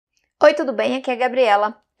Oi, tudo bem? Aqui é a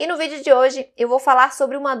Gabriela. E no vídeo de hoje eu vou falar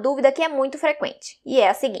sobre uma dúvida que é muito frequente, e é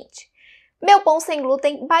a seguinte: meu pão sem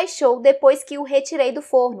glúten baixou depois que o retirei do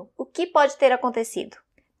forno. O que pode ter acontecido?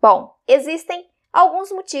 Bom, existem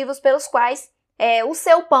alguns motivos pelos quais o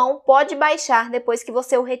seu pão pode baixar depois que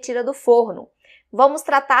você o retira do forno. Vamos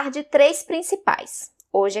tratar de 3 principais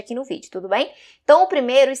hoje aqui no vídeo, tudo bem? Então, o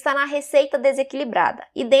primeiro está na receita desequilibrada.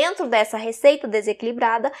 E dentro dessa receita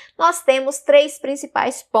desequilibrada, nós temos 3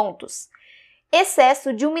 principais pontos.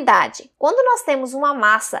 Excesso de umidade. Quando nós temos uma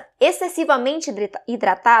massa excessivamente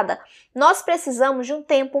hidratada, nós precisamos de um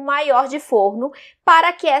tempo maior de forno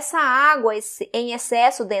para que essa água em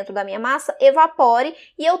excesso dentro da minha massa evapore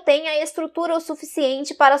e eu tenha estrutura o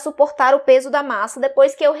suficiente para suportar o peso da massa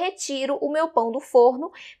depois que eu retiro o meu pão do forno,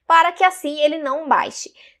 para que assim ele não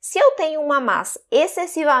baixe. Se eu tenho uma massa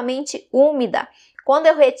excessivamente úmida, quando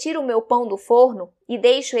eu retiro o meu pão do forno e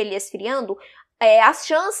deixo ele esfriando, as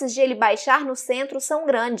chances de ele baixar no centro são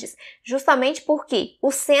grandes, justamente porque o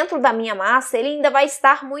centro da minha massa ele ainda vai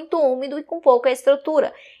estar muito úmido e com pouca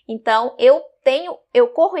estrutura. Então, eu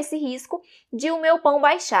corro esse risco de o meu pão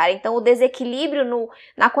baixar. Então, o desequilíbrio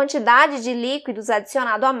na quantidade de líquidos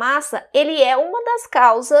adicionado à massa, ele é uma das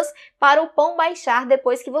causas para o pão baixar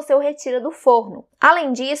depois que você o retira do forno.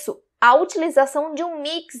 Além disso, a utilização de um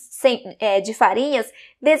mix de farinhas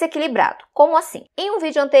desequilibrado. Como assim? Em um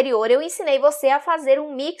vídeo anterior, eu ensinei você a fazer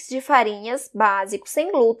um mix de farinhas básico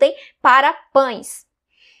sem glúten para pães.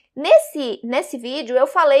 Nesse vídeo, eu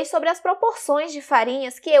falei sobre as proporções de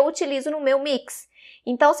farinhas que eu utilizo no meu mix.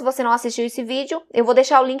 Então, se você não assistiu esse vídeo, eu vou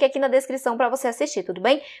deixar o link aqui na descrição para você assistir, tudo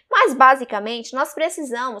bem? Mas, basicamente, nós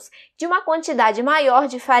precisamos de uma quantidade maior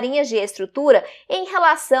de farinhas de estrutura em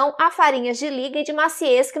relação a farinhas de liga e de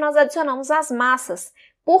maciez que nós adicionamos às massas.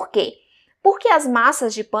 Por quê? Porque as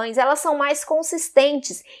massas de pães, elas são mais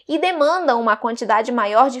consistentes e demandam uma quantidade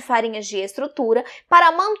maior de farinhas de estrutura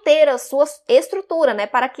para manter a sua estrutura,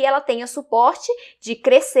 para que ela tenha suporte de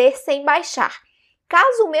crescer sem baixar.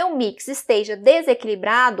 Caso o meu mix esteja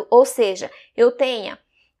desequilibrado, ou seja, eu tenha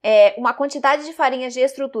uma quantidade de farinhas de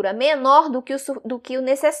estrutura menor do que o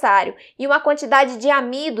necessário e uma quantidade de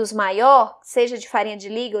amidos maior, seja de farinha de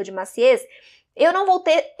liga ou de maciez, eu não vou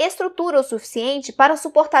ter estrutura o suficiente para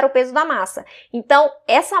suportar o peso da massa. Então,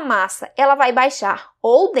 essa massa ela vai baixar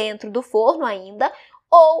ou dentro do forno ainda,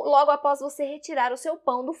 ou logo após você retirar o seu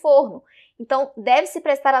pão do forno. Então, deve-se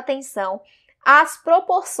prestar atenção às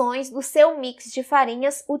proporções do seu mix de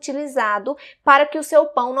farinhas utilizado para que o seu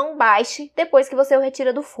pão não baixe depois que você o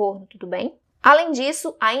retira do forno, tudo bem? Além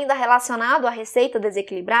disso, ainda relacionado à receita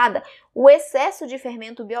desequilibrada, o excesso de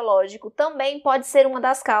fermento biológico também pode ser uma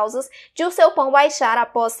das causas de o seu pão baixar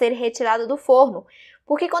após ser retirado do forno.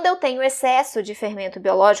 Porque quando eu tenho excesso de fermento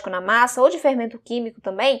biológico na massa, ou de fermento químico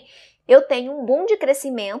também, eu tenho um boom de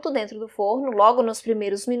crescimento dentro do forno logo nos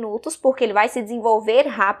primeiros minutos, porque ele vai se desenvolver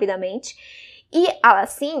rapidamente. E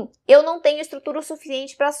assim, eu não tenho estrutura o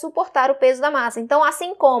suficiente para suportar o peso da massa. Então,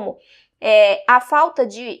 assim como a falta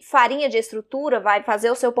de farinha de estrutura vai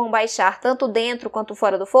fazer o seu pão baixar tanto dentro quanto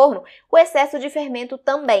fora do forno, o excesso de fermento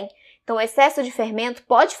também. Então, o excesso de fermento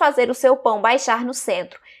pode fazer o seu pão baixar no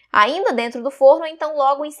centro, ainda dentro do forno, então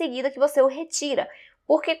logo em seguida que você o retira.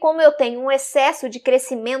 Porque como eu tenho um excesso de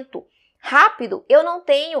crescimento rápido, eu não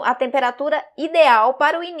tenho a temperatura ideal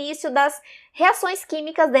para o início das reações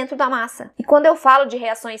químicas dentro da massa. E quando eu falo de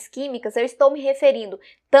reações químicas, eu estou me referindo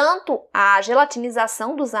tanto à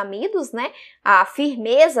gelatinização dos amidos, à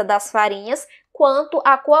firmeza das farinhas, quanto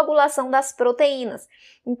à coagulação das proteínas.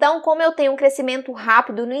 Então, como eu tenho um crescimento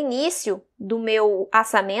rápido no início do meu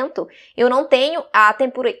assamento, eu não tenho a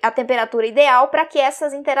temperatura ideal para que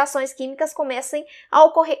essas interações químicas começam a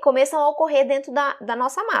ocorrer dentro da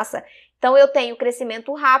nossa massa. Então, eu tenho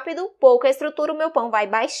crescimento rápido, pouca estrutura, o meu pão vai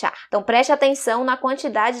baixar. Então, preste atenção na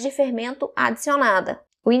quantidade de fermento adicionada.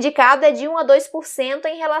 O indicado é de 1 a 2%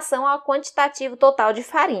 em relação ao quantitativo total de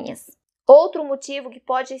farinhas. Outro motivo que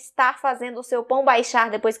pode estar fazendo o seu pão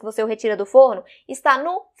baixar depois que você o retira do forno está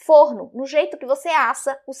no forno, no jeito que você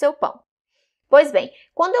assa o seu pão. Pois bem,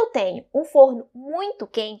 quando eu tenho um forno muito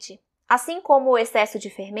quente, assim como o excesso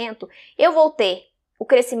de fermento, eu vou ter o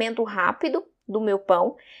crescimento rápido do meu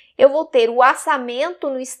pão, eu vou ter o assamento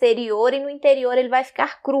no exterior e no interior ele vai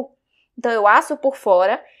ficar cru. Então, eu asso por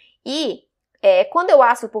fora e quando eu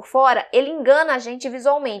asso por fora, ele engana a gente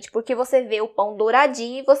visualmente, porque você vê o pão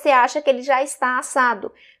douradinho e você acha que ele já está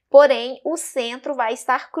assado. porém o centro vai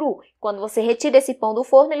estar cru. Quando você retira esse pão do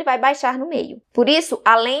forno, ele vai baixar no meio. Por isso,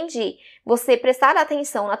 além de você prestar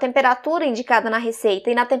atenção na temperatura indicada na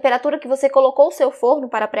receita e na temperatura que você colocou o seu forno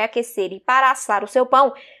para pré-aquecer e para assar o seu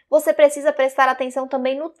pão, você precisa prestar atenção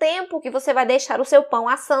também no tempo que você vai deixar o seu pão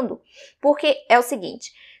assando. Porque é o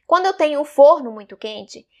seguinte, quando eu tenho um forno muito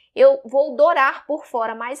quente, eu vou dourar por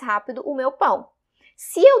fora mais rápido o meu pão.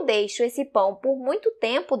 Se eu deixo esse pão por muito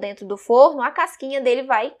tempo dentro do forno, a casquinha dele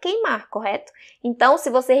vai queimar, correto? Então, se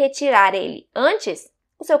você retirar ele antes,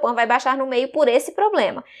 o seu pão vai baixar no meio por esse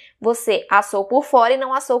problema. Você assou por fora e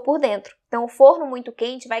não assou por dentro. Então, o forno muito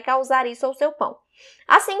quente vai causar isso ao seu pão.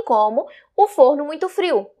 Assim como o forno muito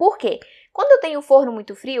frio. Por quê? Quando eu tenho um forno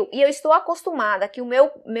muito frio e eu estou acostumada que o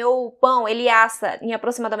meu pão ele assa em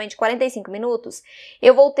aproximadamente 45 minutos,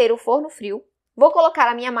 eu vou ter o forno frio, vou colocar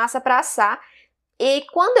a minha massa para assar e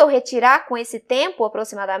quando eu retirar com esse tempo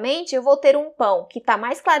aproximadamente, eu vou ter um pão que está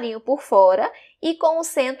mais clarinho por fora e com o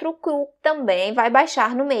centro cru também vai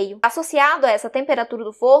baixar no meio. Associado a essa temperatura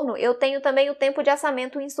do forno, eu tenho também o tempo de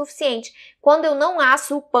assamento insuficiente. Quando eu não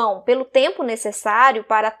asso o pão pelo tempo necessário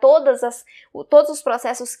para todos os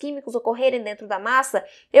processos químicos ocorrerem dentro da massa,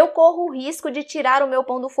 eu corro o risco de tirar o meu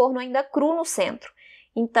pão do forno ainda cru no centro.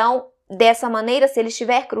 Então, dessa maneira, se ele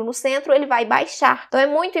estiver cru no centro, ele vai baixar. Então, é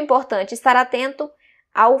muito importante estar atento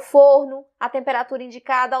ao forno, à temperatura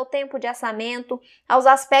indicada, ao tempo de assamento, aos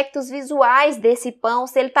aspectos visuais desse pão,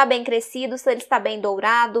 se ele está bem crescido, se ele está bem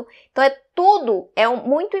dourado. Então, é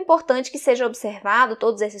muito importante que seja observado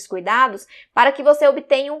todos esses cuidados para que você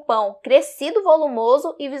obtenha um pão crescido,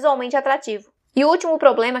 volumoso e visualmente atrativo. E o último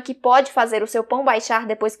problema que pode fazer o seu pão baixar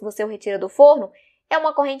depois que você o retira do forno é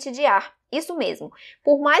uma corrente de ar. Isso mesmo.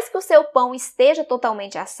 Por mais que o seu pão esteja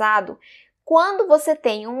totalmente assado, quando você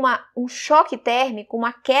tem um choque térmico,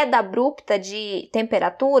 uma queda abrupta de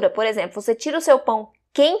temperatura, por exemplo, você tira o seu pão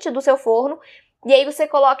quente do seu forno e aí você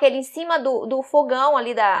coloca ele em cima do fogão,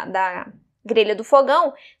 ali da grelha do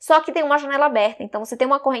fogão, só que tem uma janela aberta. Então, você tem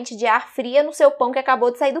uma corrente de ar fria no seu pão que acabou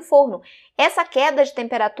de sair do forno. Essa queda de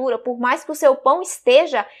temperatura, por mais que o seu pão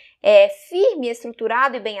esteja firme,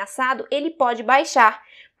 estruturado e bem assado, ele pode baixar.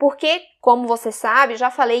 Porque, como você sabe, já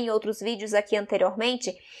falei em outros vídeos aqui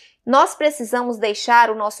anteriormente, nós precisamos deixar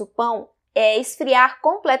o nosso pão esfriar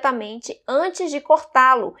completamente antes de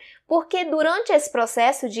cortá-lo, porque durante esse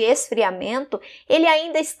processo de esfriamento, ele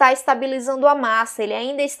ainda está estabilizando a massa, ele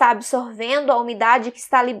ainda está absorvendo a umidade que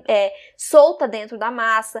está solta dentro da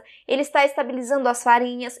massa, ele está estabilizando as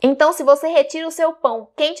farinhas. Então, se você retira o seu pão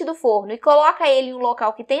quente do forno e coloca ele em um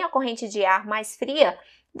local que tem a corrente de ar mais fria,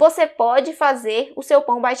 você pode fazer o seu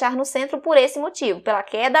pão baixar no centro por esse motivo, pela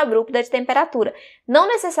queda abrupta de temperatura. Não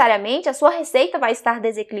necessariamente a sua receita vai estar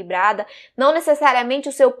desequilibrada, não necessariamente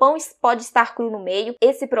o seu pão pode estar cru no meio.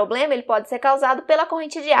 Esse problema ele pode ser causado pela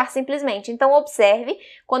corrente de ar simplesmente. Então observe,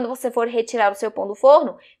 quando você for retirar o seu pão do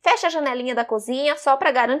forno, feche a janelinha da cozinha só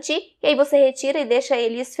para garantir, e aí você retira e deixa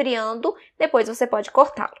ele esfriando, depois você pode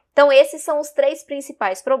cortá-lo. Então esses são os 3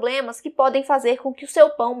 principais problemas que podem fazer com que o seu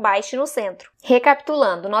pão baixe no centro.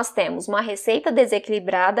 Recapitulando, nós temos uma receita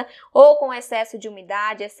desequilibrada ou com excesso de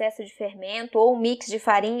umidade, excesso de fermento ou um mix de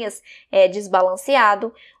farinhas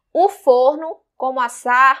desbalanceado, o forno, como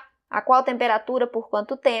assar, a qual temperatura, por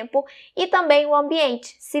quanto tempo, e também o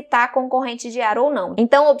ambiente, se está com corrente de ar ou não.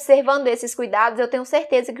 Então, observando esses cuidados, eu tenho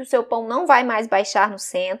certeza que o seu pão não vai mais baixar no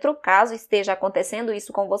centro, caso esteja acontecendo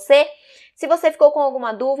isso com você. Se você ficou com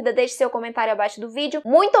alguma dúvida, deixe seu comentário abaixo do vídeo.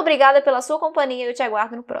 Muito obrigada pela sua companhia e eu te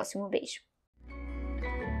aguardo no próximo. Beijo!